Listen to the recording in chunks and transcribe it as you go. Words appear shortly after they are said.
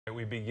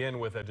We begin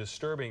with a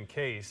disturbing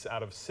case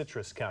out of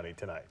Citrus County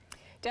tonight.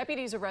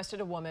 Deputies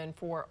arrested a woman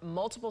for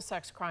multiple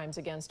sex crimes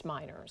against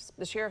minors.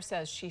 The sheriff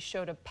says she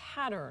showed a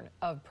pattern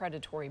of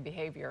predatory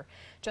behavior.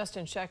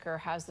 Justin Shecker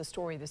has the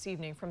story this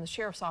evening from the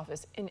sheriff's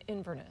office in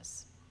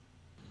Inverness.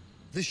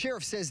 The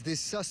sheriff says this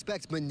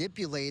suspect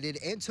manipulated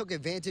and took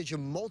advantage of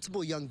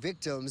multiple young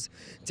victims.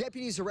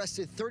 Deputies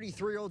arrested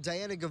 33-year-old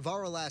Diana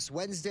Guevara last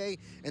Wednesday,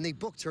 and they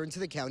booked her into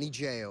the county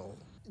jail.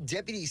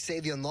 Deputies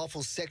say the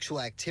unlawful sexual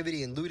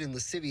activity and lewd and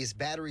lascivious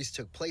batteries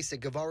took place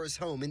at Guevara's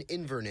home in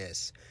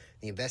Inverness.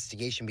 The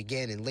investigation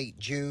began in late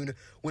June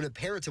when a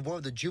parent of one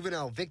of the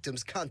juvenile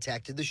victims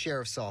contacted the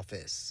sheriff's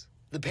office.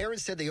 The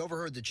parents said they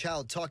overheard the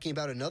child talking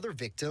about another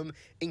victim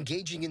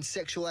engaging in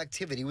sexual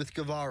activity with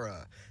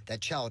Guevara.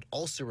 That child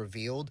also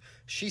revealed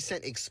she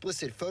sent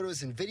explicit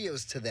photos and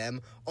videos to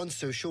them on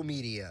social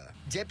media.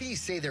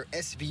 Deputies say their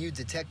SVU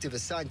detective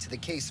assigned to the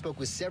case spoke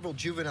with several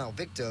juvenile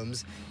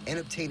victims and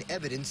obtained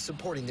evidence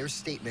supporting their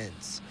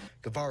statements.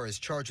 Guevara is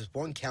charged with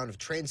one count of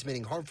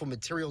transmitting harmful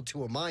material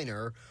to a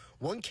minor,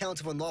 one count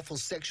of unlawful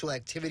sexual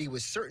activity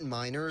with certain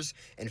minors,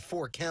 and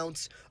 4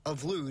 counts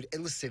of lewd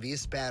and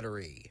lascivious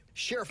battery.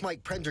 Sheriff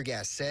Mike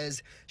Prendergast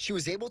says she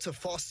was able to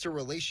foster a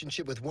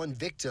relationship with one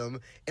victim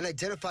and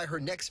identify her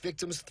next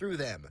victims through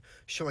them,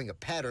 showing a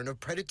pattern of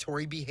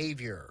predatory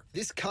behavior.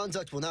 This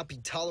conduct will not be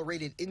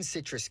tolerated in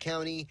Citrus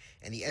County,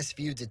 and the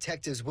SVU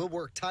detectives will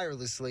work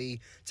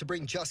tirelessly to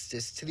bring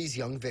justice to these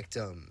young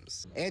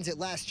victims. And at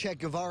last check,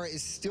 Guevara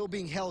is still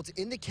being held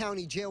in the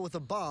county jail with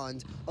a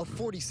bond of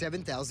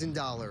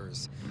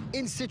 $47,000.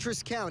 In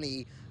Citrus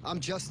County, I'm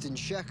Justin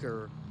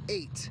Shecker,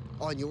 8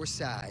 on your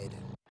side.